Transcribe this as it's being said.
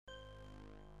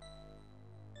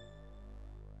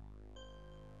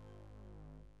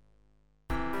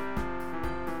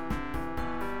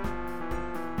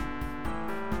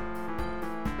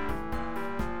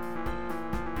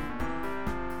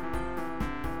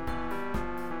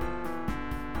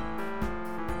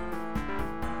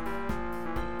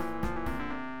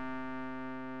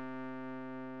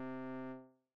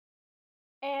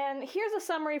And here's a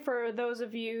summary for those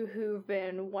of you who've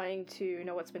been wanting to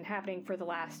know what's been happening for the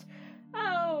last,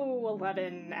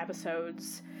 11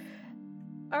 episodes.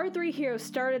 Our three heroes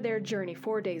started their journey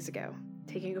 4 days ago,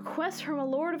 taking a quest from a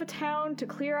lord of a town to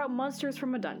clear out monsters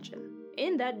from a dungeon.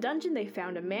 In that dungeon, they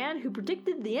found a man who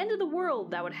predicted the end of the world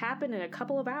that would happen in a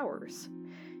couple of hours.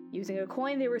 Using a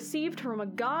coin they received from a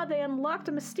god, they unlocked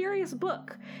a mysterious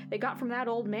book they got from that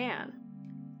old man.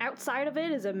 Outside of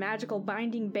it is a magical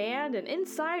binding band, and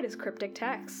inside is cryptic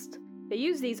text. They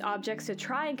use these objects to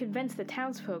try and convince the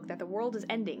townsfolk that the world is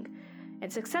ending,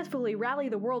 and successfully rally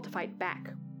the world to fight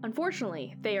back.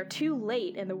 Unfortunately, they are too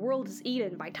late and the world is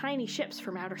eaten by tiny ships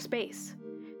from outer space.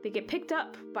 They get picked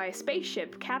up by a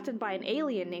spaceship captained by an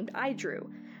alien named Idru,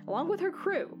 along with her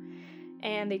crew,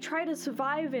 and they try to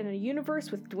survive in a universe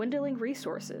with dwindling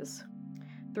resources.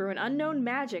 Through an unknown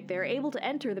magic, they are able to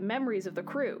enter the memories of the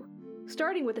crew,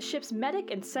 starting with the ship's medic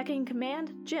and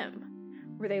second-in-command, Jim,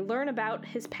 where they learn about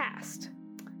his past.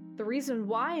 The reason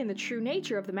why and the true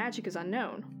nature of the magic is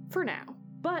unknown, for now.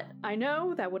 But I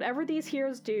know that whatever these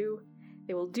heroes do,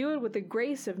 they will do it with the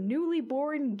grace of newly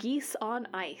born geese on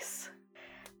ice.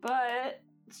 But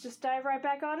let's just dive right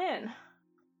back on in.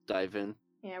 Dive in.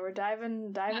 Yeah, we're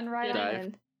diving right on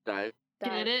in. Dive.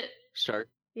 Get it? Shark.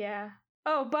 Yeah.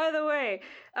 Oh, by the way,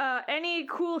 any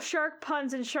cool shark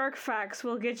puns and shark facts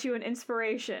will get you an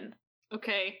inspiration.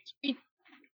 Okay.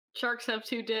 Sharks have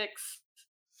 2 dicks.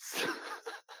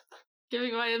 Give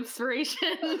me my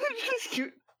inspiration.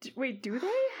 Wait, do they?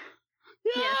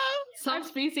 Yeah. Some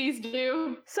species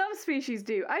do. Some species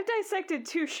do. I've dissected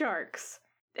 2 sharks,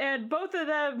 and both of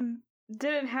them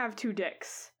didn't have 2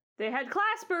 dicks. They had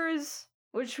claspers,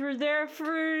 which were there for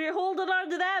holding on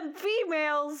to them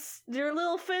females. Their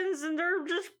little fins, and they're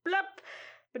just blep.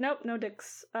 But nope, no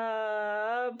dicks.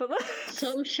 But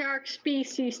some shark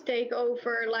species take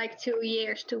over like 2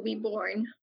 years to be born.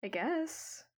 I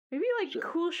guess. Maybe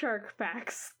cool shark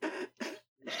facts.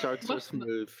 Sharks are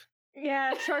smooth.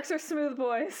 Yeah, sharks are smooth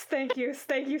boys. Thank you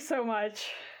so much.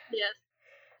 Yes.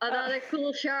 Another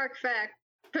cool shark fact.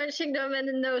 Punching them in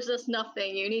the nose does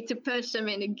nothing. You need to punch them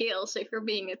in the gills if you're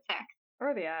being attacked.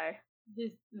 Or the eye.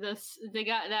 They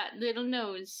got that little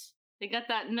nose. They got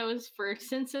that nose for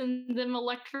sensing them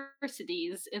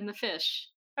electricities in the fish.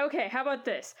 Okay, how about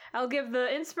this? I'll give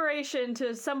the inspiration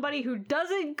to somebody who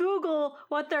doesn't Google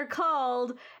what they're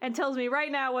called and tells me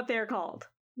right now what they're called.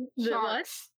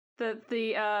 Sharks.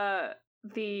 The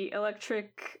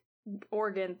electric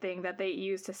organ thing that they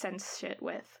use to sense shit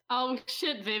with. Oh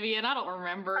shit, Vivian, I don't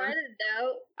remember. I don't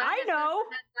know. I know.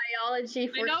 Biology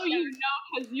for I know sharks. you know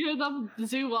because you're the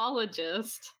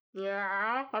zoologist.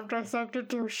 Yeah, I've dissected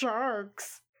 2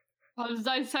 sharks. I've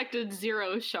dissected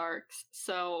 0 sharks,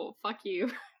 so fuck you.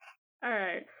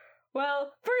 Alright.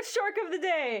 Well, first shark of the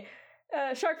day.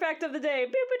 Shark fact of the day.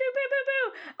 Boo, boo, boo, boo,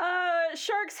 boo, boo.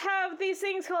 Sharks have these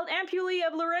things called ampullae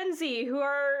of Lorenzi, who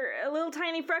are little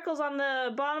tiny freckles on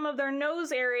the bottom of their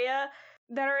nose area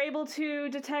that are able to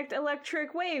detect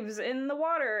electric waves in the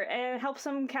water and helps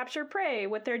them capture prey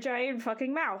with their giant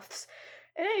fucking mouths.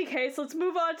 In any case, let's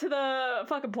move on to the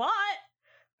fucking plot.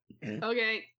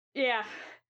 Okay. Yeah.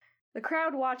 The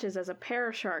crowd watches as a pair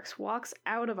of sharks walks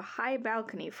out of a high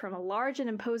balcony from a large and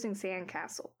imposing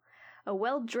sandcastle. A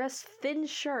well-dressed thin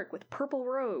shark with purple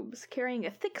robes, carrying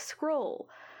a thick scroll,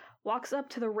 walks up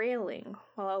to the railing,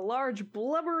 while a large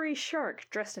blubbery shark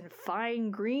dressed in fine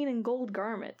green and gold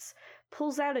garments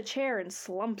pulls out a chair and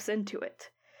slumps into it.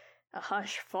 A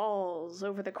hush falls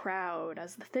over the crowd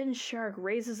as the thin shark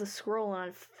raises the scroll and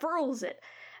unfurls it,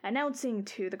 announcing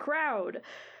to the crowd,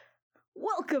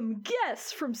 "Welcome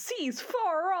guests from seas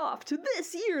far off to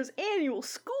this year's annual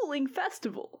schooling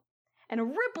festival." And a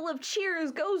ripple of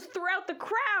cheers goes throughout the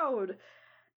crowd.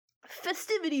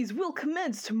 Festivities will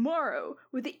commence tomorrow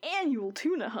with the annual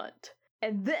tuna hunt,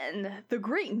 and then the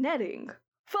great netting,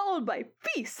 followed by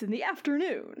feasts in the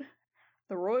afternoon.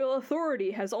 The royal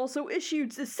authority has also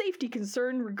issued a safety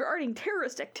concern regarding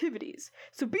terrorist activities,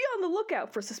 so be on the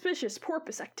lookout for suspicious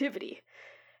porpoise activity,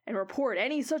 and report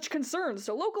any such concerns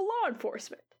to local law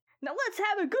enforcement. Now let's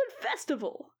have a good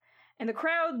festival! And the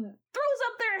crowd throws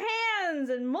up their hands,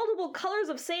 and multiple colors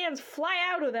of sands fly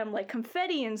out of them like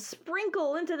confetti and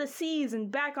sprinkle into the seas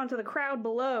and back onto the crowd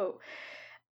below.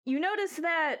 You notice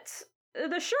that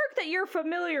the shark that you're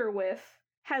familiar with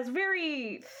has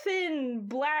very thin,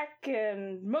 black,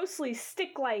 and mostly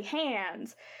stick-like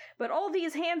hands, but all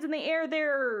these hands in the air,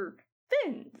 they're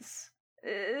fins.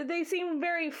 They seem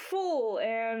very full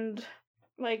and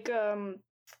like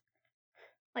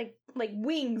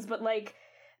wings, but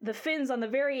the fins on the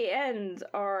very end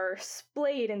are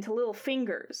splayed into little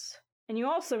fingers. And you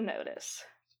also notice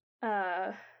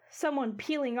someone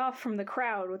peeling off from the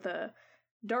crowd with a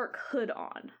dark hood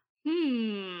on.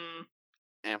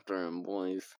 After him,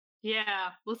 boys.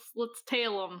 Yeah, let's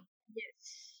tail him.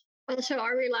 Yes. Also,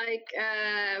 are we like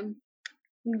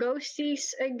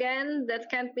ghosties again that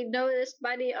can't be noticed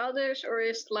by the others, or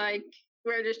is like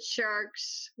we're just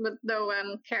sharks, but no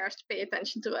one cares to pay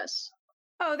attention to us?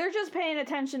 Oh, they're just paying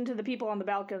attention to the people on the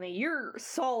balcony. You're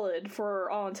solid for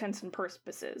all intents and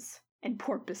purposes. And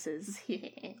porpoises.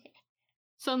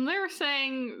 So they're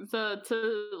saying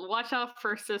to watch out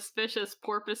for suspicious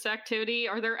porpoise activity.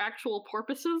 Are there actual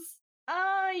porpoises?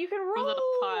 You can Or is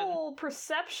that a roll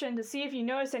perception to see if you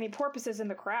notice any porpoises in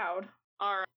the crowd.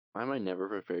 Alright. Why am I never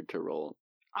prepared to roll?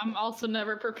 I'm also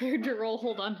never prepared to roll.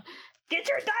 Hold on. Get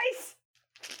your dice!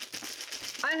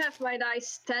 I have my dice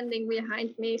standing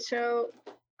behind me, so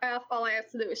all I have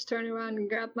to do is turn around and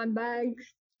grab my bag.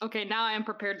 Okay, now I am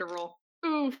prepared to roll.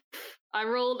 Oof. I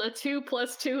rolled a 2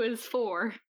 plus 2 is 4. I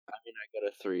mean, I got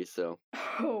a 3, so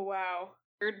Oh, wow.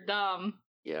 You're dumb.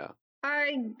 yeah.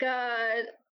 I got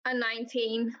a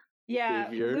 19. Yeah,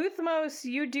 Savior. Luthmos,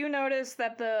 you do notice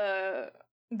that the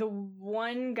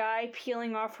one guy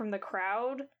peeling off from the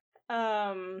crowd,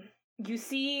 you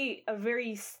see a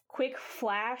very quick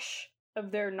flash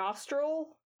of their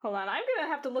nostril. Hold on, I'm gonna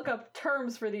have to look up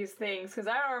terms for these things, because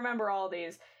I don't remember all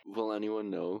these. Will anyone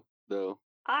know, though?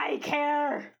 I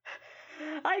care!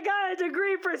 I got a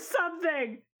degree for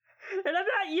something! And I'm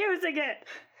not using it!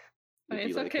 It'd be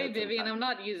It's like okay, that Vivian. sometime. I'm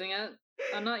not using it.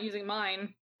 I'm not using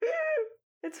mine.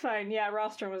 It's fine, yeah,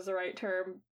 rostrum was the right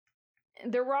term.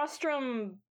 The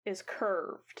rostrum is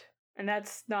curved, and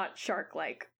that's not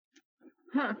shark-like.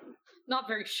 Huh. Not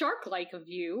very shark-like of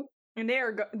you. And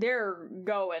they're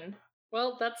going.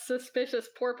 Well, that's suspicious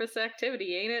porpoise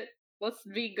activity, ain't it? Let's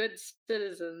be good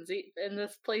citizens in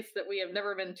this place that we have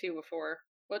never been to before.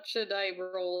 What should I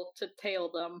roll to tail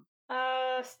them?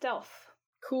 Stealth.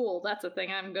 Cool, that's a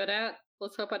thing I'm good at.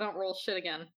 Let's hope I don't roll shit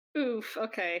again. Oof,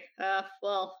 okay.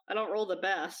 Well, I don't roll the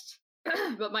best.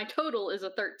 But my total is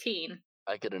a 13.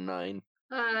 I get a 9.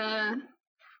 I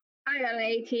got an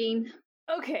 18.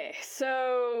 Okay,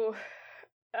 so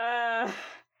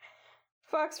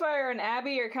Foxfire and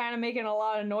Abby are kind of making a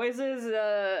lot of noises.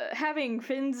 Having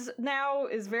fins now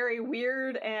is very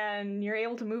weird, and you're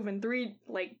able to move in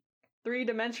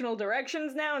three-dimensional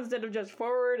directions now instead of just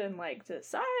forward and to the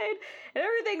side. And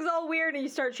everything's all weird, and you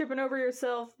start tripping over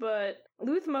yourself. But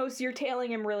Luthmos, you're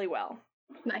tailing him really well.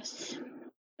 Nice.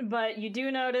 But you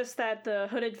do notice that the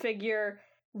hooded figure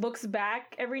looks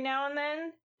back every now and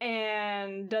then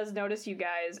and does notice you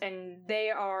guys, and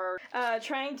they are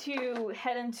trying to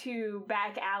head into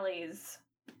back alleys.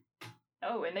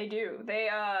 Oh, and they do. They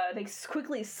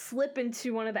quickly slip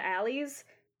into one of the alleys,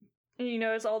 and you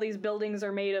notice all these buildings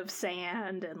are made of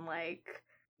sand and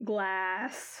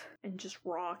glass and just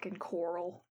rock and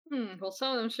coral. Well,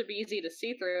 some of them should be easy to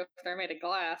see through if they're made of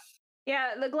glass.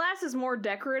 Yeah, the glass is more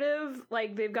decorative.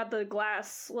 They've got the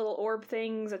glass little orb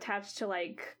things attached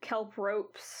to kelp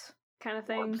ropes kind of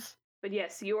things. Orbs. But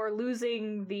yes, you are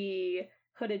losing the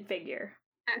hooded figure.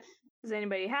 F. Does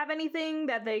anybody have anything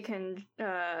that they can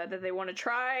that they want to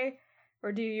try,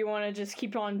 or do you want to just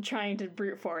keep on trying to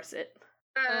brute force it?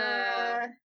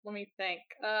 Let me think.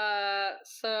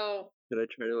 So Could I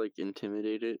try to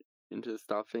intimidate it into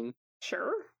stopping?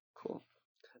 Sure. Cool.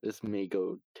 This may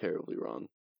go terribly wrong.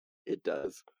 It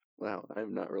does. Wow,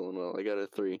 I'm not rolling well. I got a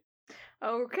 3.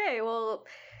 Okay, well,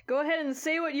 go ahead and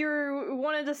say what you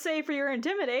wanted to say for your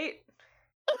intimidate.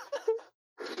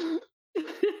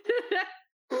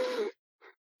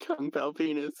 Kung Pao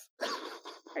penis.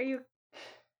 Are you?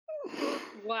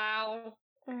 wow.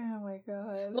 Oh my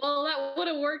god. Well, that would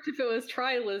have worked if it was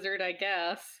Tri-Lizard, I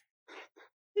guess.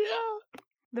 Yeah.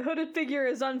 The hooded figure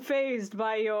is unfazed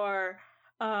by your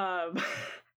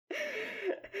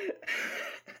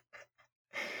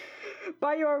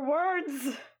by your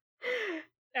words.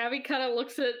 Abby kind of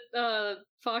looks at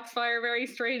Foxfire very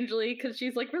strangely because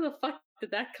she's like, "Where the fuck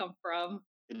did that come from?"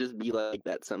 It just be like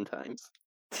that sometimes.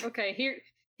 Okay,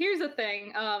 here's the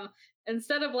thing.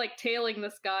 Instead of tailing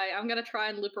this guy, I'm gonna try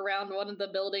and loop around one of the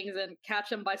buildings and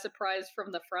catch him by surprise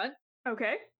from the front.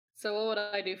 Okay. So what would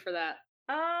I do for that?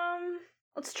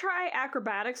 Let's try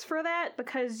acrobatics for that,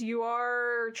 because you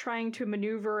are trying to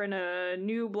maneuver in a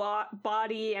new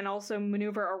body and also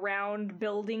maneuver around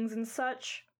buildings and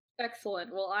such.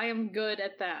 Excellent. Well, I am good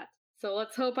at that. So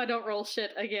let's hope I don't roll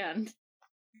shit again.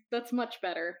 That's much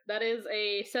better. That is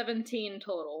a 17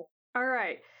 total.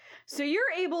 Alright. So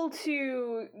you're able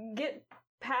to get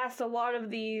past a lot of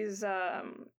these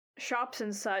shops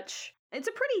and such. It's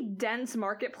a pretty dense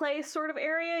marketplace sort of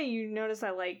area. You notice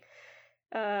that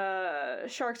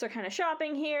Sharks are kind of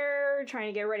shopping here, trying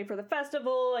to get ready for the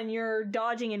festival, and you're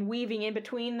dodging and weaving in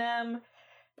between them.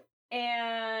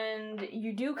 And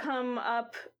you do come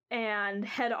up and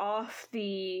head off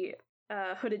the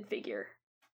hooded figure.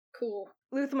 Cool.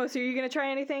 Luthmos, are you gonna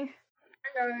try anything?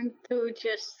 I'm going to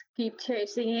just keep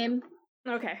chasing him.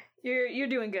 Okay, you're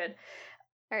doing good.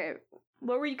 All right,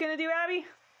 what were you gonna do, Abby?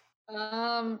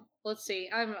 Let's see.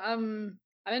 I'm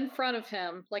in front of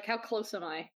him. Like, how close am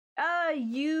I?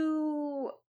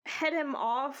 You head him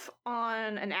off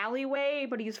on an alleyway,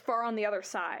 but he's far on the other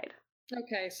side.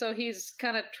 Okay, so he's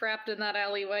kind of trapped in that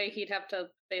alleyway. He'd have to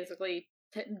basically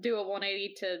do a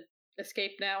 180 to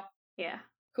escape now. Yeah.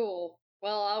 Cool.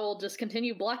 Well, I will just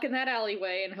continue blocking that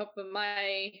alleyway and hope that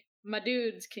my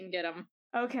dudes can get him.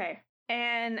 Okay.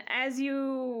 And as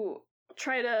you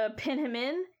try to pin him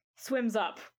in, he swims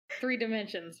up. 3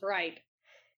 dimensions, right.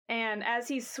 And as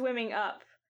he's swimming up,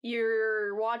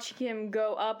 you're watching him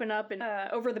go up and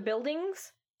over the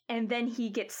buildings, and then he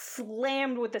gets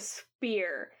slammed with a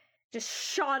spear. Just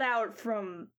shot out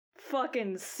from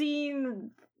fucking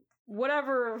scene,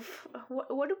 whatever.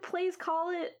 What do plays call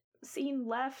it? Scene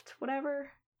left, whatever.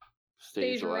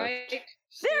 Stage left. right.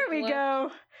 There we go!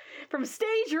 From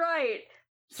stage right!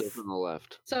 So from the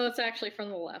left. So it's actually from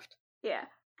the left. Yeah.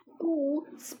 Ooh.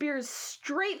 Spears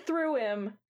straight through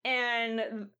him,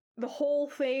 and the whole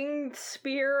thing,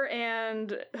 spear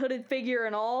and hooded figure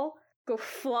and all, go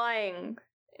flying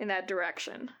in that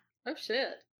direction. Oh shit.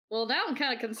 Well, now I'm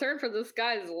kind of concerned for this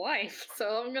guy's life,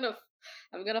 so I'm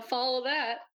gonna follow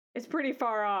that. It's pretty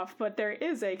far off, but there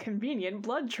is a convenient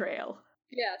blood trail.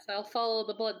 Yes, I'll follow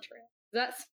the blood trail. Does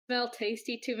that smell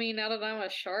tasty to me now that I'm a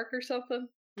shark or something?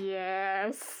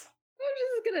 Yes. I'm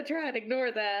just gonna try and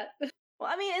ignore that. Well,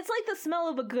 I mean, it's like the smell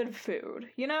of a good food,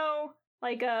 you know?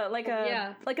 Like a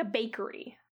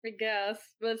bakery. I guess,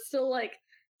 but still, like,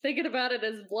 thinking about it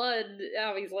as blood,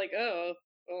 Abby's like, oh,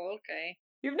 okay.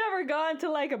 You've never gone to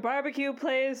like a barbecue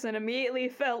place and immediately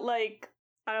felt like,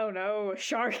 I don't know, a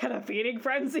shark had a feeding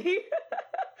frenzy?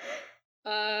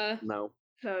 No.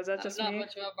 So is that just me? I'm not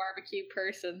much of a barbecue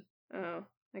person. Oh,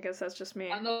 I guess that's just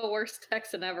me. I'm the worst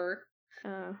Texan ever.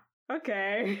 Oh,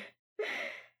 okay.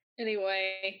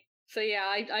 Anyway, so yeah,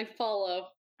 I follow.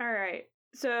 Alright,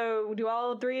 so do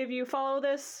all 3 of you follow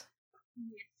this?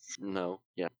 No.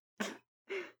 Yeah.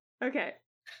 Okay.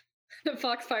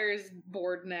 Foxfire's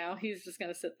bored now. He's just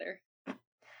gonna sit there.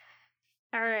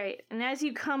 Alright, and as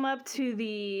you come up to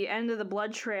the end of the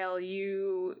blood trail,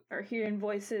 you are hearing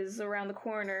voices around the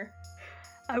corner.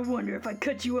 I wonder if I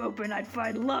cut you open, I'd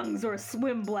find lungs or a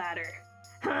swim bladder.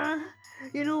 Huh?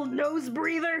 You little nose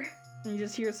breather? And you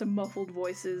just hear some muffled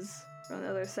voices on the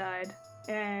other side.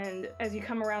 And as you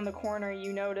come around the corner,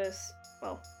 you notice,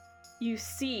 you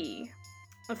see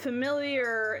a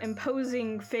familiar,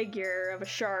 imposing figure of a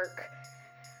shark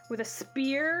with a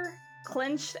spear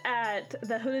clenched at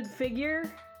the hooded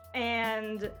figure,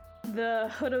 and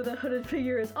the hood of the hooded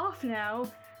figure is off now,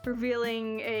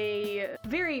 revealing a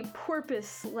very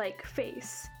porpoise-like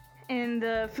face. And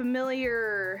the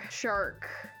familiar shark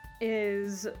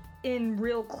is in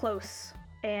real close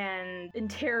and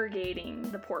interrogating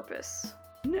the porpoise.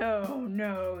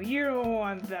 No, you don't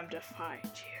want them to find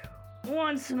you.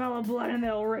 One smell of blood and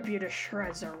they'll rip you to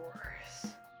shreds or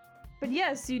worse. But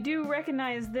yes, you do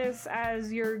recognize this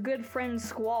as your good friend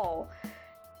Squall.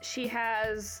 She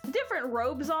has different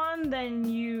robes on than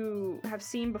you have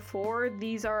seen before.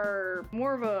 These are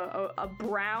more of a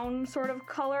brown sort of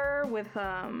color with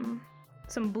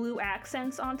some blue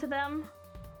accents onto them.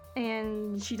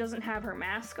 And she doesn't have her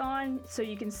mask on, so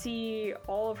you can see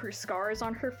all of her scars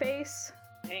on her face.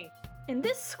 Dang. And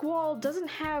this Squall doesn't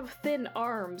have thin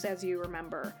arms, as you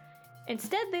remember.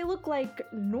 Instead, they look like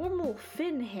normal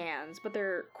fin hands, but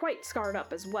they're quite scarred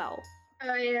up as well.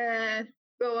 I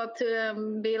go up to them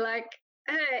and be like,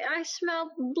 hey, I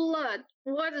smell blood.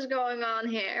 What is going on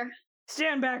here?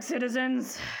 Stand back,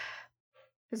 citizens.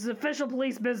 This is official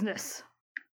police business.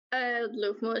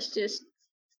 Luthmos just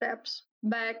steps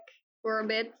back for a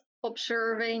bit,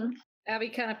 observing. Abby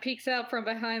kind of peeks out from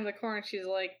behind the corner. She's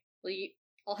like,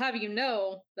 I'll have you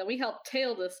know that we helped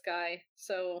tail this guy,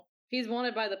 so if he's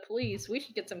wanted by the police, we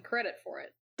should get some credit for it.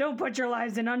 Don't put your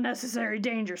lives in unnecessary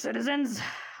danger, citizens.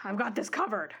 I've got this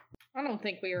covered. I don't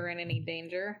think we were in any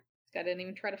danger. This guy didn't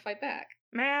even try to fight back.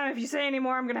 Ma'am, if you say any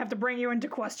more, I'm gonna have to bring you into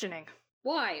questioning.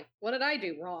 Why? What did I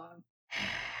do wrong?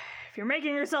 If you're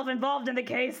making yourself involved in the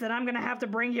case, then I'm gonna have to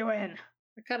bring you in.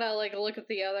 I kind of look at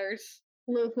the others.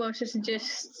 Luthmos is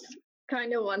just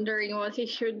kind of wondering what he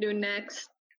should do next.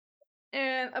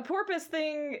 And a porpoise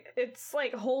thing, it's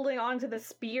like holding onto the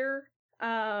spear.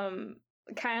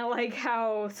 kind of like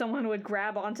how someone would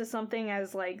grab onto something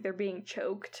as like they're being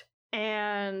choked,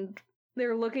 and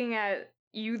they're looking at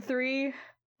you three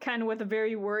kind of with a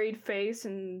very worried face,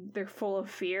 and they're full of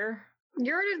fear.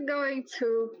 You're not going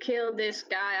to kill this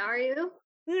guy, are you?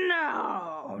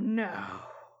 No.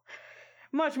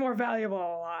 Much more valuable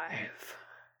alive.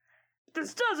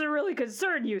 This doesn't really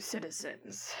concern you,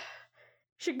 citizens.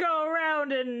 Should go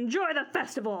around and enjoy the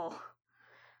festival.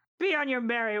 Be on your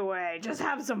merry way. Just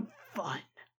have some fun.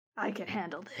 I can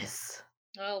handle this.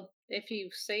 Well, if you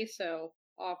say so,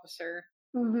 officer.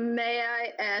 May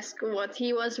I ask what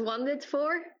he was wanted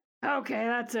for? Okay,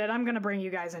 that's it. I'm gonna bring you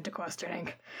guys into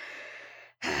questioning.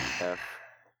 F.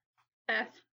 F.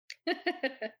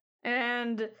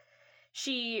 And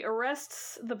she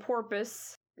arrests the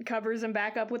porpoise, covers him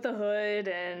back up with the hood,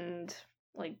 and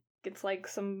like gets like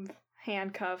some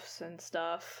handcuffs and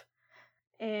stuff.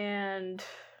 And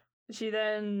she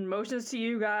then motions to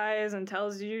you guys and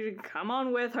tells you to come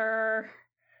on with her.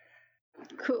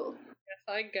 Cool. Yes,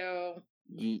 I go.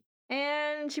 Yeet.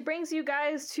 And she brings you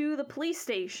guys to the police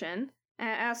station and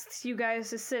asks you guys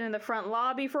to sit in the front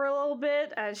lobby for a little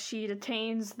bit as she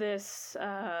detains this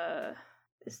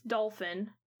dolphin,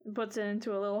 puts it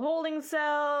into a little holding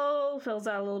cell, fills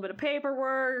out a little bit of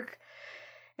paperwork,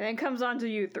 and then comes on to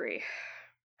you three.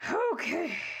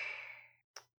 Okay.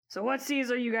 So what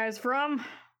seas are you guys from?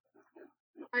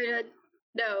 I don't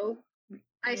know.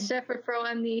 I suffer from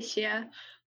amnesia.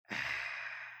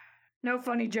 No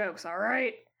funny jokes,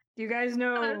 alright? Do you guys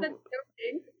know... I'm not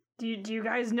joking. Do you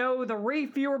guys know the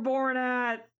reef you were born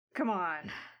at? Come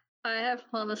on. I have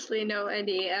honestly no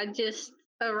idea. I just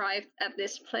arrived at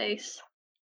this place.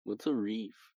 What's a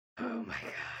reef? Oh my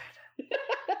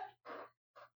god.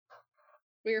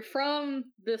 We're from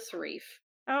this reef.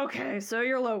 Okay, so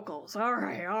you're locals.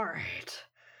 Alright.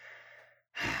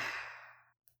 Can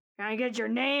I get your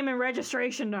name and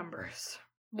registration numbers?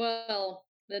 Well,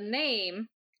 the name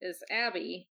is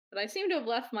Abby, but I seem to have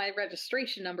left my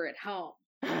registration number at home.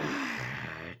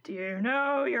 Do you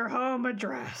know your home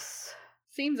address?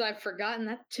 Seems I've forgotten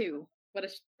that too.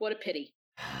 What a pity.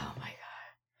 Oh my god.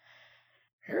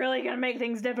 You're really gonna make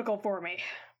things difficult for me.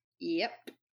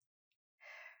 Yep.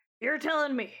 You're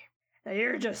telling me that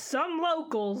you're just some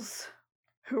locals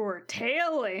who are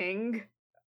tailing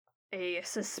a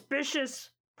suspicious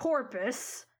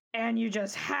porpoise, and you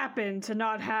just happen to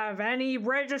not have any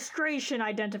registration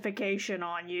identification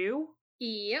on you?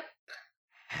 Yep.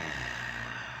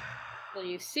 Well,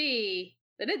 you see,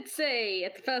 they did say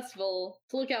at the festival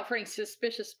to look out for any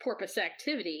suspicious porpoise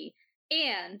activity,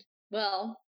 and,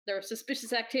 well, there was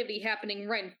suspicious activity happening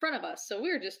right in front of us, so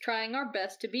we were just trying our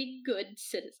best to be good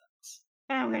citizens.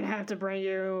 I'm gonna have to bring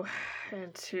you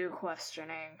into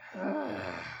questioning.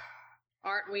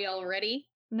 Aren't we already?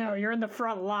 No, you're in the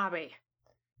front lobby.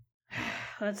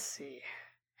 Let's see.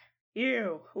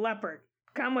 You, Leopard,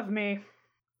 come with me.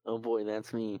 Oh boy,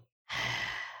 that's me.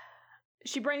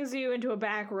 She brings you into a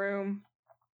back room.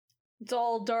 It's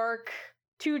all dark.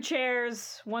 2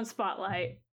 chairs, 1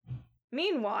 spotlight.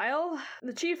 Meanwhile,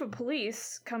 the chief of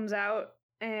police comes out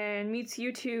and meets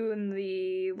you two in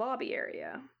the lobby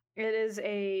area. It is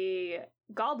a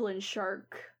goblin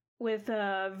shark with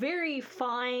a very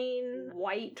fine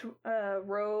white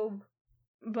robe,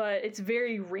 but it's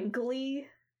very wrinkly.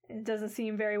 It doesn't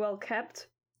seem very well kept.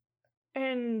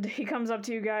 And he comes up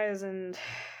to you guys and...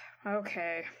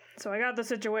 Okay, so I got the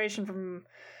situation from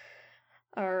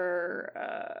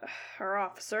our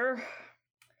officer.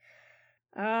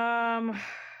 I'm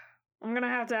gonna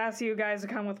have to ask you guys to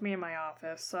come with me in my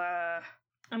office.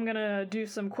 I'm gonna do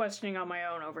some questioning on my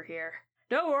own over here.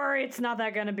 Don't worry, it's not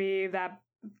that gonna be that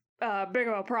big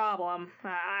of a problem.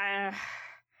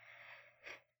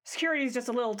 Security's just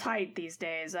a little tight these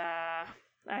days.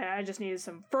 I just need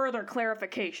some further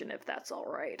clarification, if that's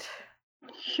alright.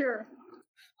 Sure.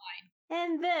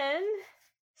 And then,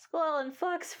 Squall and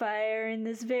Foxfire in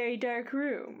this very dark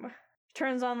room.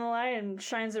 Turns on the light and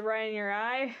shines it right in your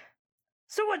eye.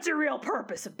 So what's your real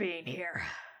purpose of being here?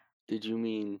 Did you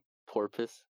mean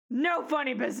porpoise? No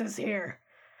funny business here.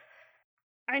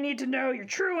 I need to know your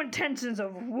true intentions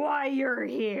of why you're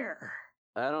here.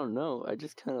 I don't know. I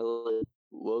just kind of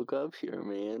woke up here,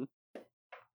 man.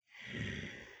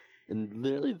 And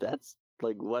literally, that's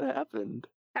like what happened.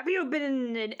 Have you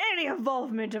been in any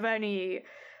involvement of any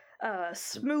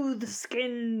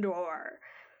smooth-skinned or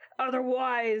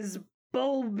otherwise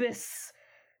bulbous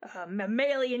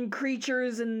mammalian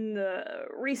creatures in the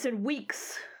recent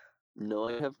weeks? No,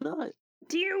 I have not.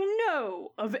 Do you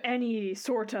know of any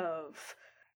sort of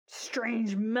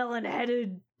strange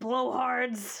melon-headed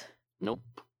blowhards?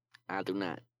 Nope, I do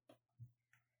not.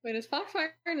 Wait, is Foxfire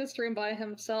in this room by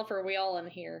himself, or are we all in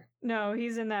here? No,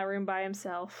 he's in that room by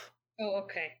himself. Oh,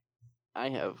 okay. I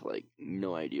have,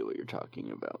 no idea what you're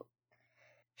talking about.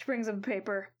 She brings him a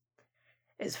paper.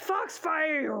 Is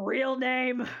Foxfire your real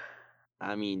name?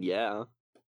 I mean, yeah.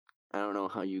 I don't know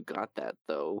how you got that,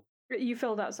 though. You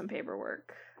filled out some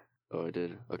paperwork. Oh, I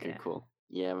did? Okay, Yeah. cool.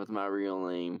 Yeah, that's my real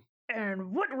name.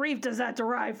 And what reef does that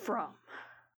derive from?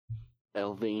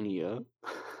 Elvania.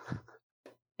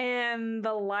 And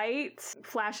the light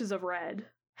flashes of red.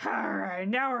 Alright,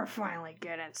 now we're finally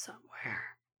getting somewhere.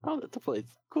 Oh, that's a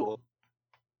place. Cool.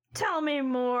 Tell me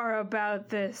more about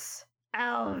this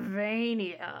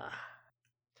Alvania.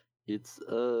 It's,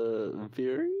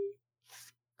 very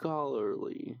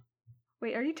scholarly.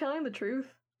 Wait, are you telling the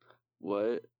truth?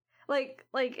 What? Like,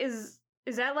 is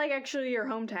that actually your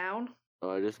hometown? Oh,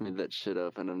 I just made that shit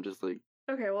up, and I'm just like...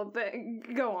 Okay, well,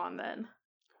 go on then.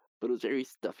 But it was very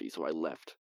stuffy, so I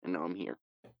left, and now I'm here.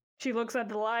 She looks at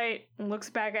the light and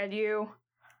looks back at you.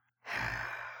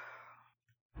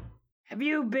 Have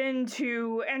you been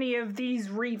to any of these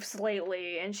reefs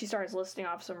lately? And she starts listing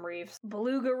off some reefs.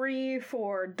 Beluga Reef,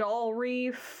 or Doll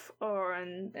Reef,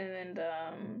 and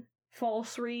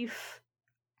False Reef.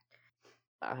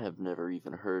 I have never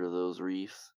even heard of those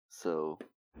reefs, so...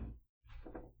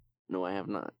 No, I have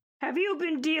not. Have you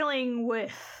been dealing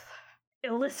with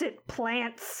illicit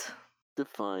plants?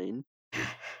 Define.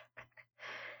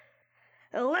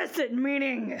 Illicit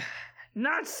meaning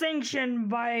not sanctioned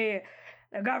by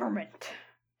the government.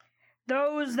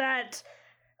 Those that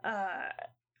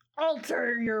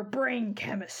alter your brain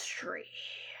chemistry.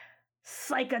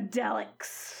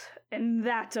 Psychedelics and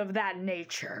that of that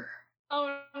nature.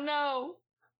 Oh no!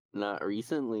 Not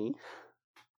recently.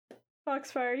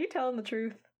 Foxfire, are you telling the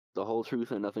truth? The whole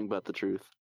truth and nothing but the truth.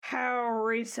 How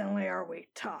recently are we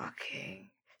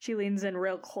talking? She leans in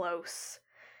real close.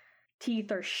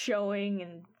 Teeth are showing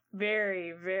and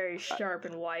very, very sharp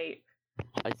and white.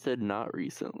 I said not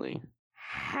recently.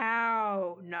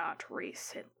 How not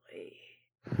recently?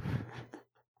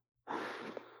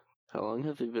 How long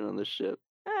have they been on the ship?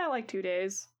 Like 2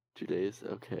 days. 2 days?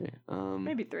 Okay.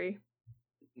 Maybe 3.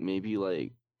 Maybe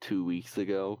 2 weeks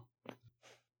ago.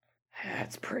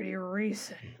 That's pretty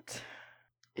recent.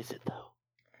 Is it though?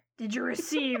 Did you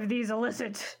receive these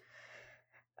illicit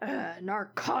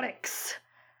narcotics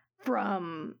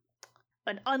from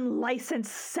an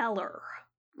unlicensed seller?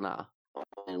 Nah.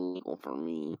 Illegal for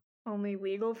me. Only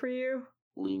legal for you?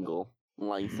 Legal.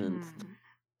 Licensed.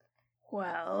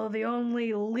 Well, the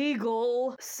only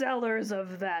legal sellers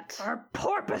of that are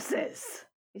porpoises!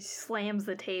 He slams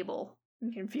the table.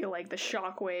 You can feel the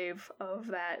shockwave of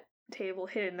that table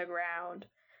hitting the ground.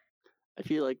 I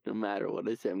feel like no matter what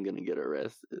I say, I'm gonna get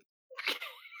arrested.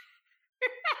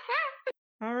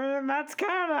 I mean, that's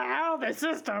kind of how the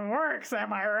system works,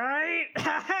 am I right?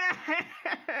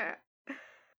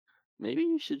 Maybe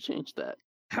you should change that.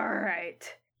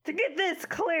 Alright, to get this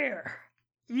clear,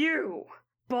 you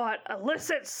bought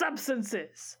illicit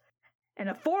substances in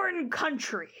a foreign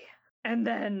country and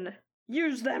then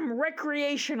used them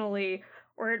recreationally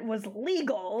where it was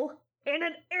legal in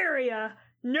an area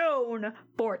known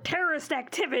for terrorist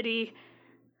activity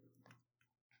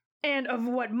and, of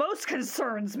what most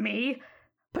concerns me,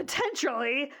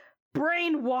 potentially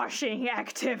brainwashing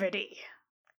activity.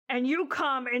 And you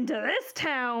come into this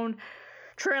town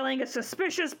trailing a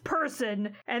suspicious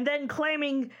person and then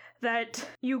claiming that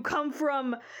you come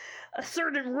from a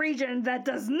certain region that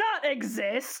does not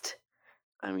exist.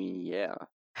 I mean, yeah.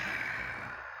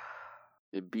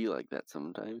 It'd be like that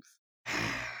sometimes.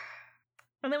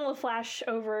 And then we'll flash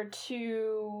over to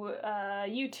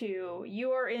you two.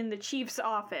 You are in the chief's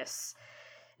office,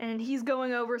 and he's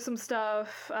going over some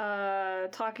stuff,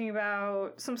 talking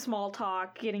about some small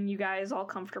talk, getting you guys all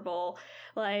comfortable.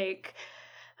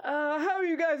 How are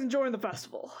you guys enjoying the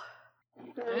festival?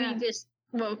 We just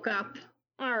woke up.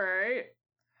 Alright.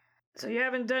 So you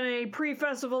haven't done any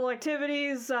pre-festival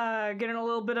activities, getting a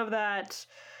little bit of that,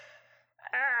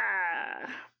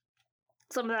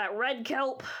 some of that red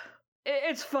kelp.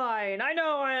 It's fine. I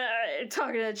know,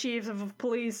 talking to the chief of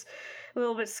police, a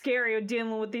little bit scary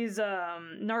dealing with these,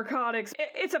 narcotics.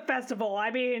 It's a festival.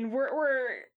 I mean,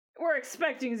 we're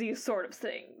expecting these sort of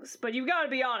things, but you've got to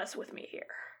be honest with me here.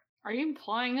 Are you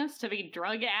implying us to be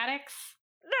drug addicts?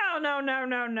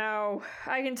 No.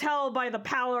 I can tell by the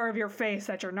pallor of your face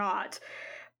that you're not.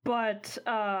 But,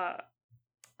 I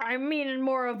mean in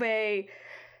more of a,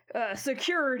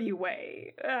 security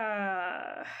way.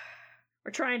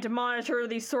 We're trying to monitor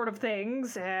these sort of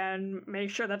things and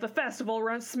make sure that the festival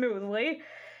runs smoothly.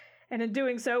 And in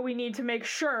doing so, we need to make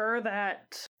sure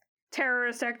that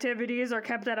terrorist activities are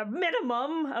kept at a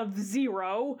minimum of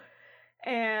 0,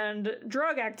 and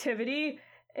drug activity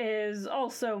is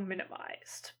also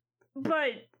minimized.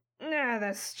 But,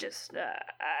 that's just,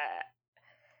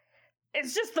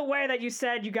 it's just the way that you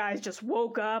said you guys just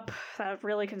woke up that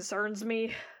really concerns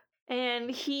me.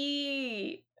 And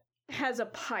he has a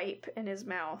pipe in his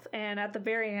mouth, and at the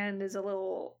very end is a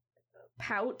little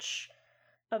pouch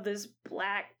of this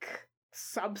black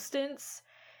substance.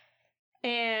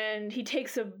 And he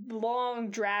takes a long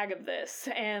drag of this,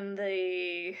 and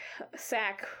the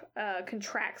sack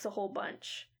contracts a whole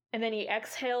bunch. And then he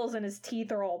exhales, and his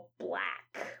teeth are all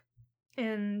black.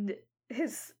 And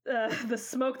his the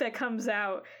smoke that comes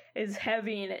out is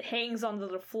heavy, and it hangs onto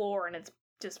the floor, and it's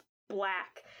just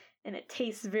black. And it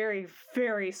tastes very,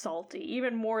 very salty,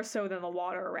 even more so than the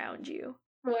water around you.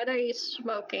 What are you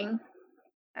smoking?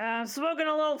 I'm smoking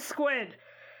a little squid.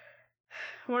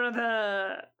 One of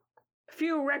the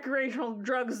few recreational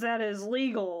drugs that is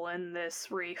legal in this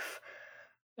reef.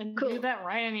 And Cool. do that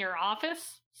right in your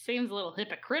office? Seems a little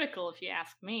hypocritical if you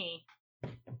ask me.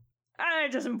 I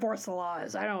just enforce the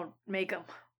laws. I don't make them.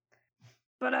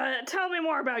 But tell me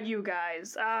more about you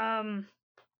guys. How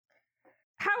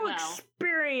Well.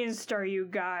 experienced are you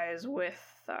guys with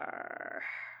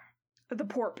the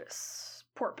porpoise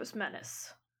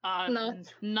menace? No.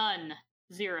 None.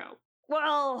 0.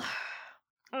 Well,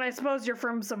 I suppose you're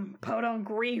from some podunk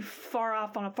reef far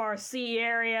off on a far sea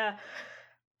area.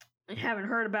 I haven't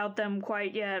heard about them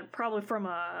quite yet. Probably from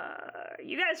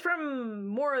you guys from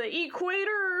more of the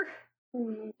equator?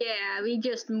 Yeah, we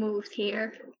just moved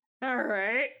here.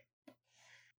 Alright.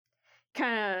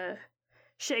 Kinda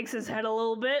shakes his head a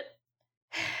little bit.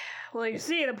 Well, you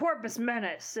see, the porpoise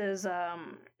menace is,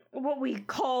 what we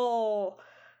call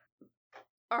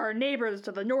our neighbors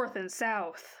to the north and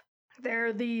south.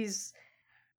 They're these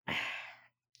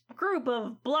group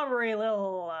of blubbery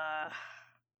little,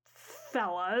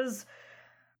 fellas.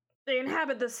 They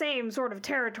inhabit the same sort of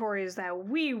territories that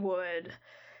we would.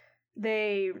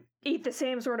 They eat the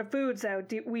same sort of foods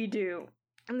that we do.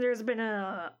 And there's been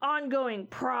an ongoing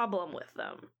problem with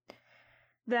them.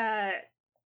 That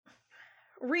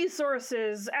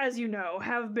resources, as you know,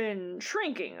 have been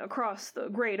shrinking across the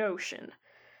great ocean.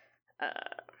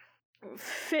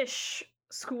 Fish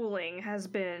schooling has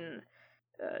been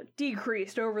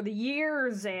decreased over the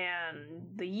years, and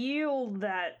the yield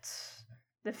that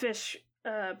the fish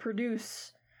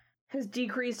produce has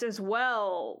decreased as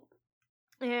well.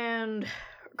 And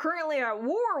currently at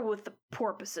war with the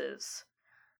porpoises,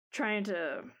 trying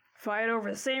to fight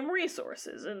over the same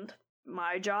resources, and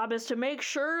my job is to make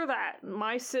sure that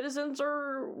my citizens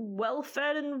are well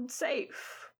fed and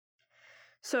safe.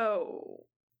 So,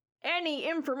 any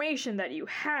information that you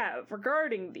have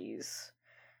regarding these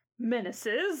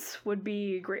menaces would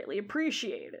be greatly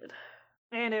appreciated.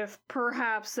 And if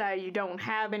perhaps that you don't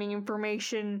have any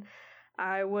information,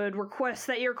 I would request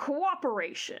that your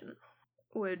cooperation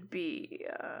would be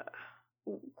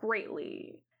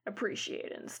greatly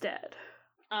appreciated instead.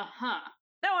 Uh-huh.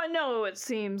 Now, I know it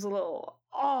seems a little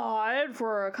odd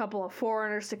for a couple of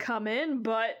foreigners to come in,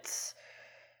 but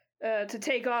to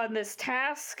take on this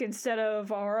task instead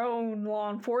of our own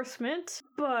law enforcement.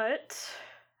 But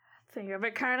think of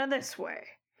it kind of this way.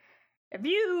 If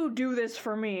you do this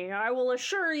for me, I will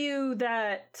assure you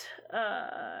that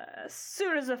as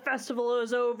soon as the festival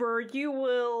is over, you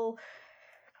will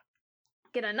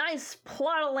get a nice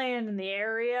plot of land in the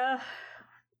area,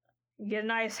 get a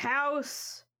nice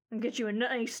house, and get you a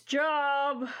nice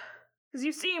job. Because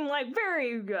you seem like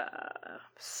very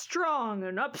strong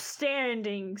and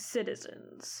upstanding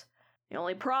citizens. The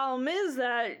only problem is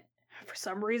that, for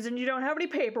some reason, you don't have any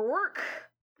paperwork.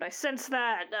 But I sense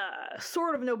that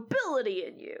sort of nobility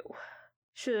in you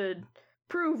should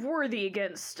prove worthy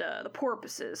against the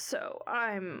porpoises. So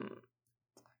I'm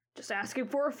just asking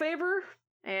for a favor,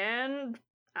 and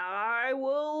I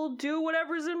will do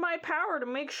whatever's in my power to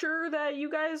make sure that you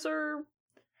guys are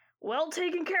well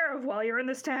taken care of while you're in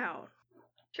this town.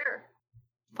 Sure.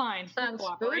 Fine. Sounds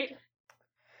Cooperate. good.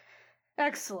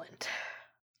 Excellent.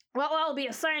 Well, I'll be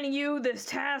assigning you this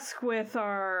task with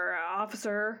our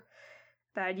officer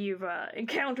that you've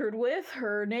encountered with.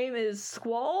 Her name is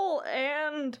Squall,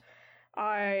 and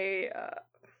I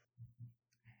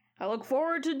look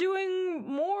forward to doing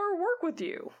more work with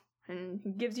you. And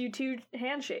he gives you 2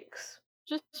 handshakes.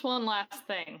 Just one last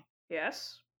thing.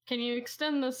 Yes? Can you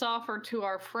extend this offer to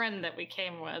our friend that we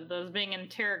came with that's being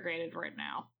interrogated right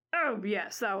now? Oh,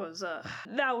 yes, that was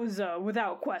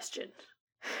without question.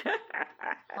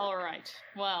 All right.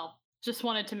 Well, just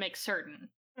wanted to make certain.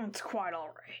 It's quite all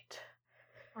right.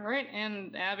 All right,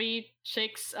 and Abby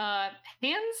shakes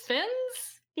hands,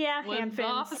 fins, Yeah, with hand the fins.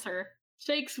 officer.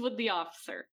 Shakes with the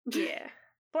officer. Yeah.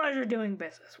 Pleasure doing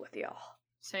business with y'all.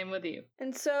 Same with you.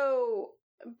 And so,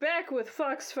 back with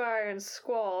Foxfire and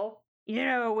Squall, you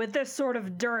know, with this sort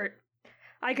of dirt,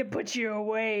 I could put you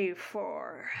away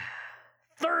for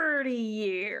 30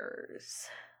 years.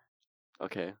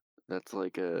 Okay, that's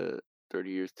like 30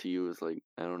 years to you is like,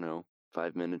 I don't know,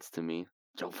 5 minutes to me.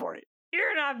 Go for it.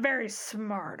 You're not very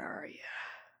smart, are you?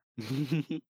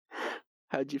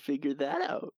 How'd you figure that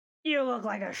out? You look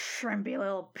like a shrimpy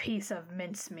little piece of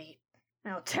mincemeat.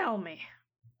 Now tell me,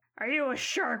 are you a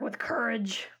shark with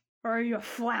courage, or are you a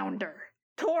flounder,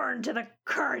 torn to the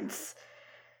currents,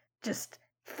 just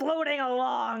floating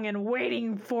along and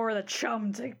waiting for the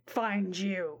chum to find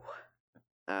you?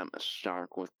 I'm a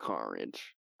shark with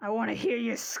courage. I want to hear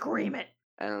you scream it.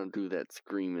 I don't do that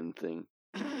screaming thing.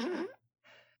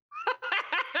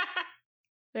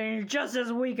 Then you're just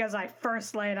as weak as I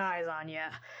first laid eyes on you,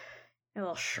 you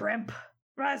little shrimp.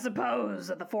 But I suppose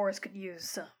that the forest could use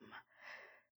some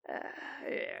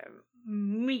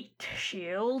meat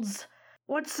shields.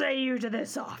 What say you to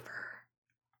this offer?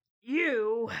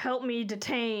 You help me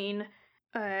detain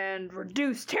and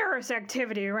reduce terrorist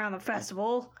activity around the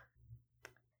festival,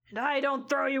 and I don't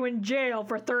throw you in jail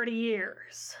for 30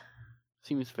 years.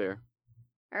 Seems fair.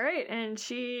 All right, and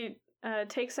she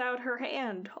takes out her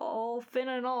hand, all fin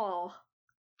and all.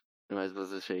 Am I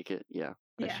supposed to shake it? Yeah,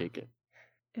 I Yeah. shake it.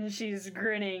 And she's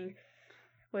grinning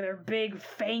with her big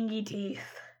fangy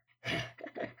teeth.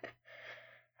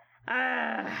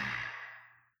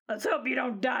 Let's hope you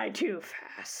don't die too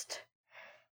fast.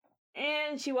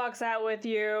 And she walks out with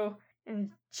you,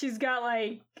 and she's got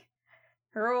like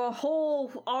her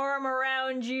whole arm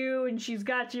around you, and she's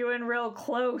got you in real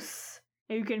close.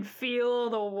 You can feel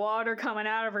the water coming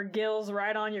out of her gills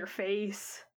right on your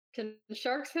face. Can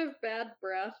sharks have bad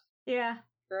breath? Yeah.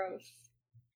 Gross.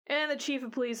 And the chief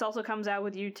of police also comes out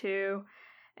with you too.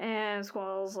 And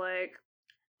Squall's like,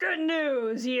 good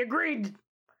news, he agreed.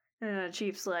 And the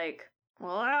chief's like,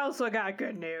 well, I also got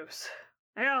good news.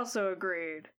 I also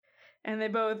agreed. And they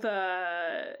both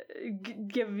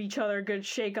give each other a good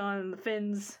shake on the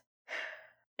fins.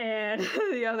 And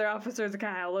the other officers are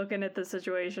kind of looking at the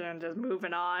situation and just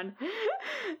moving on.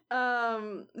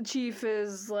 The chief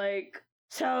is like,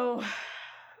 so,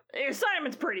 the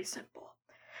assignment's pretty simple.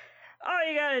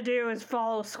 All you gotta do is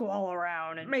follow Squall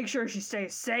around and make sure she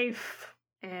stays safe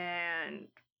and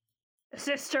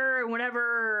assist her in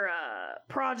whatever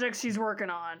projects she's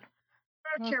working on.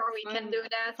 I'm sure we can do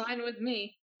that. Fine with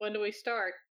me. When do we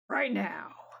start? Right now.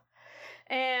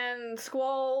 And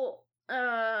Squall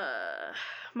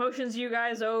motions you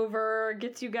guys over,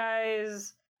 gets you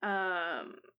guys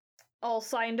all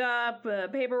signed up,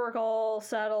 paperwork all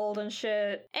settled and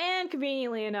shit. And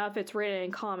conveniently enough, it's written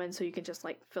in common, so you can just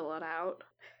like fill it out.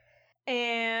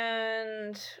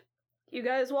 And you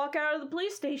guys walk out of the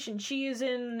police station. She is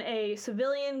in a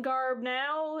civilian garb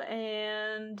now,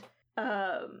 and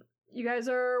you guys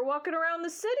are walking around the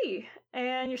city,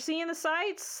 and you're seeing the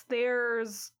sights.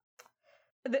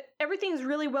 Everything's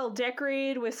really well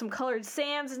decorated with some colored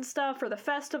sands and stuff for the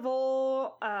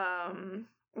festival.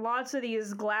 Lots of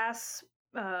these glass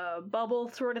bubble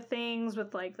sort of things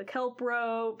with like the kelp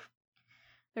rope.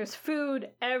 There's food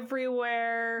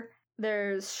everywhere.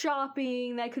 There's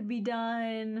shopping that could be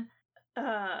done.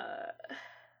 But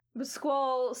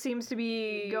Squall seems to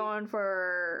be going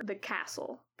for the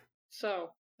castle.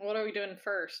 So, what are we doing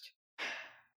first?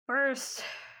 First,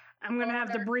 I'm gonna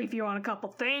have to brief you on a couple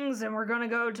things, and we're gonna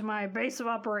go to my base of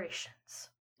operations.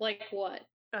 Like what?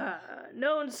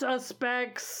 Known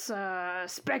suspects,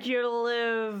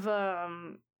 speculative,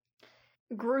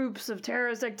 groups of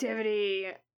terrorist activity.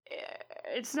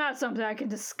 It's not something I can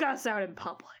discuss out in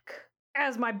public.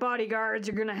 As my bodyguards,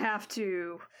 you're gonna have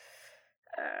to,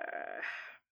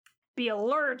 be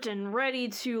alert and ready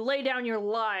to lay down your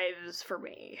lives for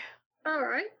me.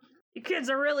 Alright. You kids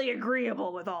are really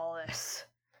agreeable with all this.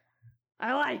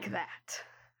 I like that.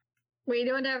 We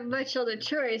don't have much other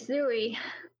choice, do we?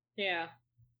 Yeah.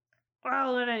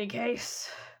 Well, in any case,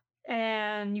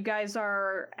 and you guys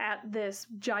are at this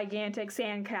gigantic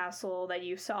sandcastle that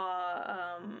you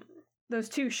saw those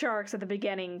two sharks at the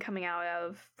beginning coming out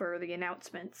of for the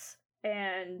announcements.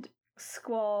 And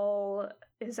Squall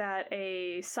is at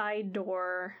a side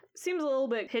door. Seems a little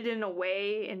bit hidden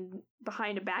away and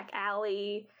behind a back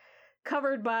alley,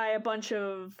 covered by a bunch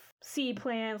of sea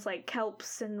plants like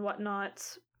kelps and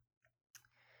whatnot.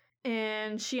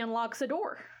 And she unlocks a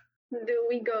door. Do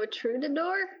we go through the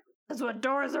door? That's what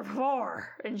doors are for.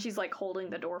 And she's like holding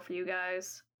the door for you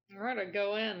guys. Alright, I'll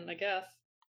go in, I guess.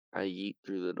 I yeet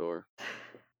through the door.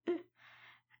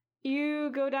 You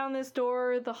go down this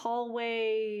door, the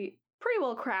hallway, pretty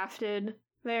well crafted.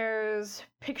 There's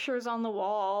pictures on the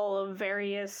wall of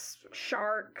various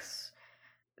sharks.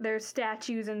 There's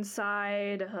statues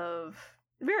inside of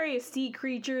various sea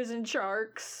creatures and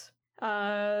sharks.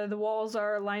 The walls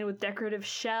are lined with decorative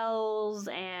shells,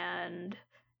 and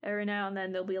every now and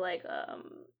then there'll be like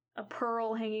a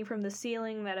pearl hanging from the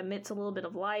ceiling that emits a little bit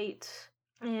of light.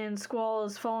 And Squall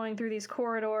is following through these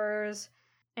corridors,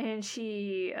 and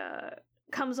she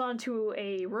comes onto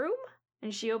a room,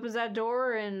 and she opens that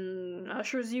door and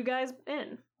ushers you guys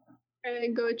in. I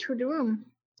go through the room.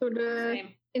 Same.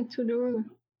 Into the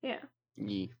room. Yeah.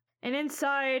 Yeah. And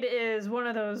inside is one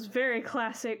of those very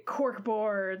classic cork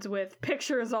boards with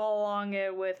pictures all along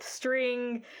it, with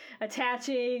string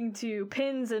attaching to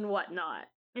pins and whatnot.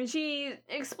 And she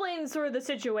explains sort of the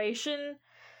situation,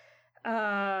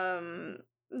 the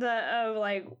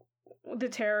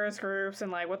terrorist groups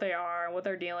and like what they are and what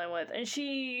they're dealing with. And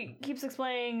she keeps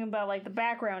explaining about like the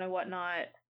background and whatnot.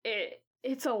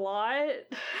 It's a lot.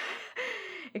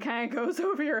 It kind of goes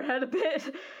over your head a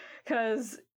bit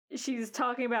because she's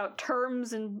talking about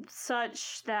terms and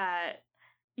such that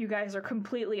you guys are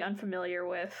completely unfamiliar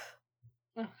with.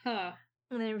 Uh-huh.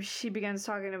 And then she begins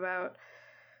talking about,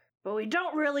 but we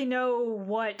don't really know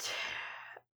what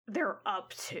they're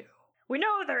up to. We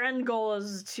know their end goal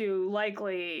is to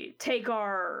likely take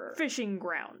our fishing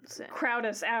grounds and crowd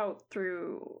us out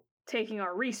through taking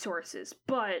our resources,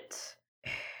 but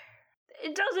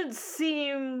it doesn't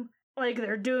seem like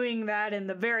they're doing that in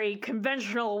the very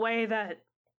conventional way that,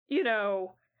 you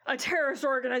know, a terrorist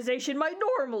organization might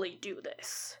normally do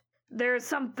this. There's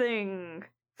something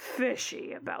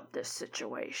fishy about this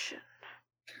situation.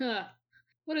 Huh.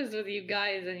 What is with you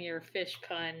guys and your fish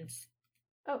puns?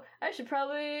 Oh, I should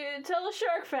probably tell a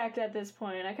shark fact at this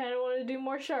point. I kind of want to do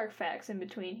more shark facts in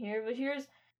between here, but here's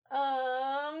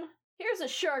a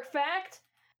shark fact.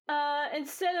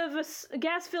 Instead of a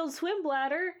gas-filled swim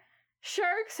bladder,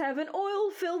 sharks have an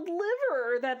oil-filled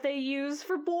liver that they use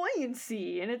for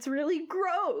buoyancy, and it's really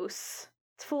gross.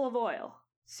 It's full of oil.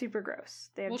 Super gross.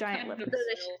 They have What giant kind of livers.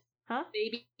 oil? Huh?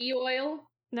 Baby oil?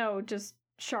 No, just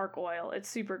shark oil. It's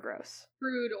super gross.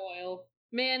 Crude oil.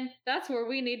 Man, that's where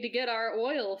we need to get our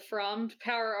oil from to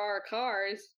power our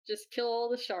cars. Just kill all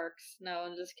the sharks. No,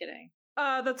 I'm just kidding.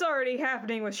 That's already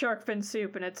happening with shark fin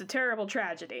soup, and it's a terrible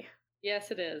tragedy.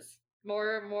 Yes, it is.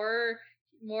 More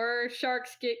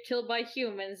sharks get killed by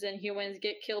humans than humans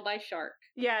get killed by shark.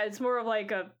 Yeah, it's more of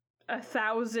like a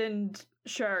 1,000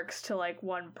 sharks to like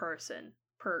one person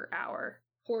per hour.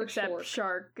 Poor Except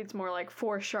shark. it's more like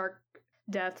 4 shark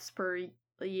deaths per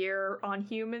year on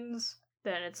humans.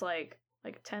 Then it's like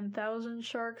 10,000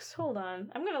 sharks. Hold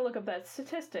on, I'm gonna look up that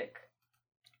statistic.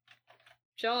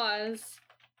 Jaws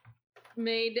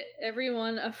made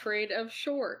everyone afraid of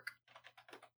shark.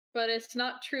 But it's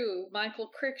not true. Michael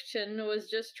Crichton was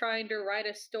just trying to write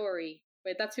a story.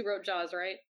 Wait, that's who wrote Jaws,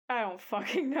 right? I don't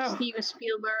fucking know. Steven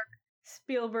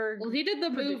Spielberg. Well, he did the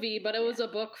movie, but it was a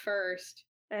book first.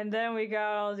 And then we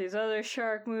got all these other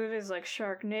shark movies like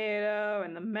Sharknado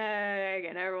and The Meg,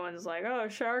 and everyone's like, oh,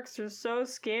 sharks are so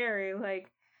scary. Like,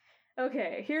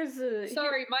 okay, here's the...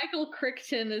 Sorry, Michael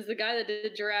Crichton is the guy that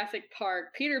did Jurassic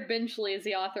Park. Peter Benchley is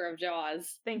the author of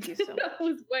Jaws. Thank you so much. That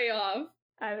was way off.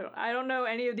 I don't know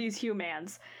any of these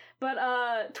humans.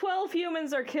 But 12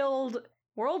 humans are killed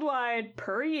worldwide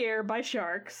per year by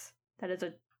sharks. That is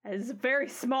a very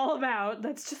small amount.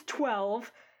 That's just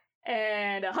 12.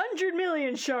 And 100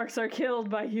 million sharks are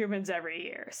killed by humans every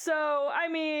year. So, I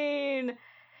mean,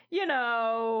 you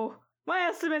know, my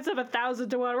estimates of 1,000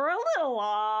 to 1 were a little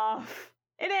off.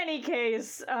 In any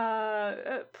case,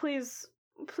 please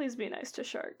be nice to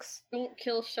sharks. Don't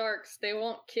kill sharks. They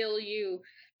won't kill you.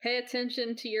 Pay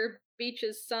attention to your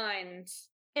beach's signs.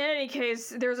 In any case,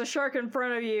 there's a shark in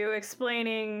front of you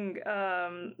explaining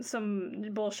some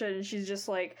bullshit, and she's just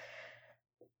like,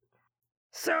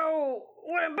 so,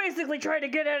 what I'm basically trying to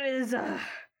get at is,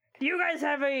 do you guys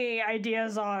have any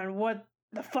ideas on what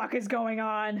the fuck is going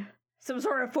on? Some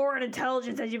sort of foreign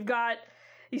intelligence that you've got?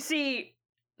 You see,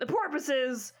 the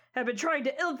porpoises have been trying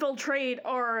to infiltrate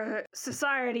our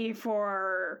society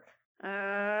for,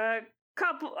 about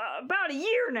a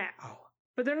year now.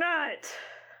 But they're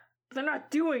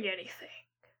not doing anything.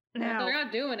 Now, They're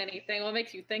not doing anything. What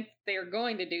makes you think they are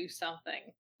going to do something?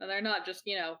 And they're not just,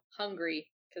 hungry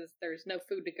because there's no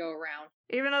food to go around.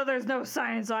 even though there's no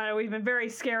science on it, we've been very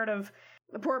scared of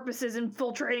the porpoises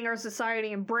infiltrating our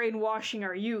society and brainwashing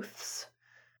our youths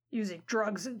using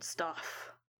drugs and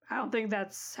stuff. I don't think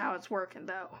that's how it's working,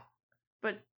 though.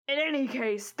 But in any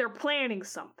case, they're planning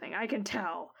something, I can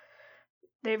tell.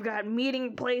 They've got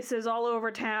meeting places all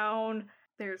over town.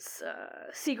 There's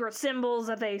secret symbols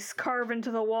that they carve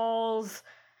into the walls.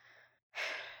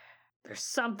 There's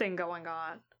something going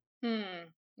on.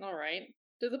 All right.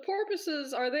 Do the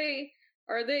porpoises, are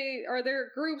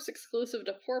there groups exclusive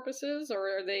to porpoises,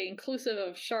 or are they inclusive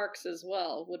of sharks as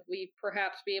well? Would we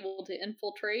perhaps be able to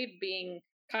infiltrate, being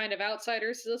kind of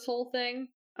outsiders to this whole thing?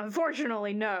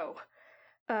 Unfortunately, no.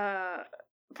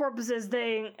 Porpoises,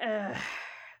 their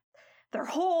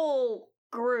whole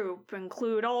group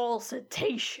include all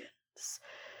cetaceans,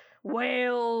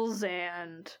 whales,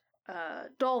 and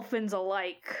dolphins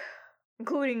alike,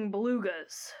 including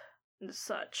belugas and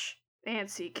such, and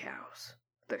sea cows.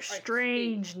 Their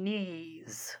strange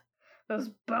knees. Those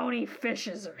bony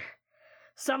fishes are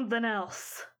something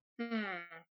else.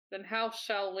 Then how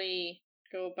shall we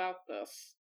go about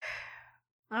this?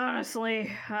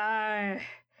 Honestly, I'm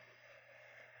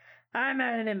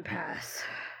at an impasse.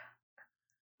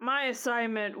 My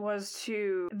assignment was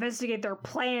to investigate their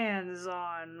plans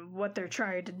on what they're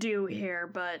trying to do here,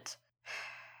 but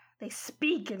they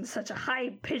speak in such a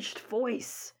high-pitched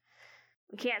voice.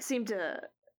 We can't seem to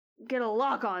get a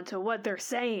lock onto what they're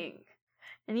saying.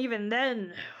 And even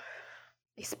then,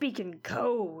 they speak in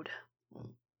code.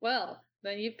 Well,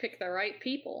 then you picked the right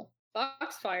people.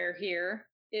 Foxfire here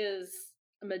is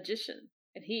a magician,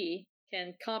 and he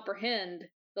can comprehend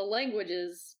the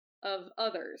languages of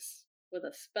others with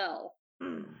a spell.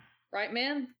 Right,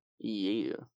 man?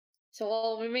 Yeah. So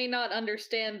while we may not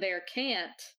understand their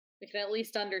cant, we can at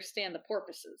least understand the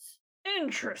porpoises.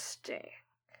 Interesting.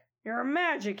 You're a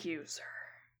magic user.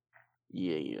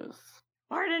 Yes.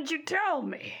 Why didn't you tell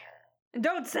me? And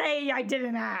don't say I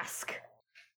didn't ask.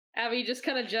 Abby just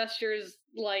kind of gestures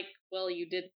like, well, you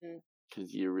didn't.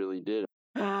 Because you really did.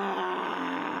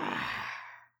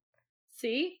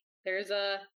 See? There's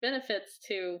benefits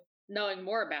to knowing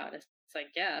more about it, I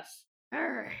guess.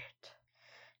 Alright.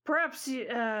 Perhaps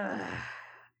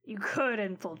you could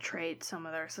infiltrate some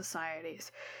of their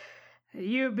societies.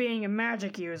 You being a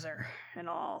magic user and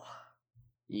all.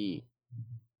 Yeah.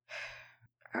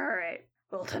 Alright.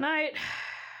 Well, tonight,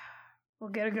 we'll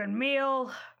get a good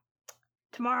meal.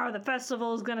 Tomorrow, the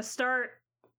festival is gonna start.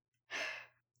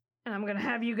 And I'm gonna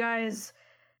have you guys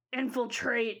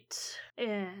infiltrate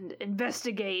and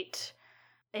investigate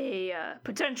a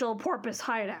potential porpoise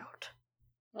hideout.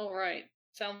 Alright.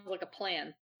 Sounds like a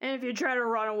plan. And if you try to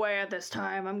run away at this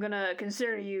time, I'm gonna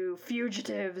consider you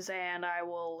fugitives, and I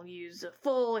will use the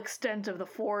full extent of the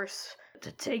force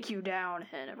to take you down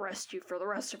and arrest you for the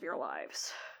rest of your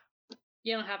lives.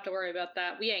 You don't have to worry about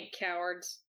that. We ain't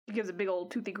cowards. He gives a big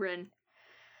old toothy grin.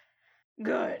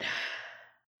 Good.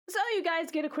 So you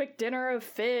guys get a quick dinner of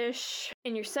fish,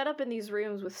 and you're set up in these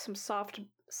rooms with some soft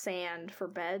sand for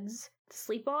beds to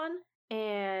sleep on,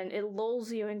 and it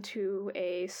lulls you into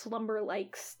a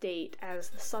slumber-like state as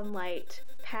the sunlight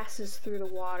passes through the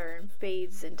water and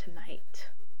fades into night.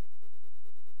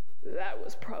 That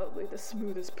was probably the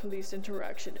smoothest police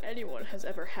interaction anyone has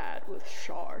ever had with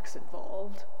sharks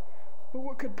involved. But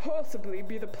what could possibly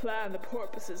be the plan the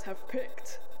porpoises have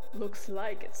picked? Looks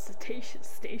like it's Cetacean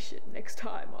Station next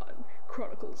time on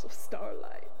Chronicles of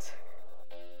Starlight.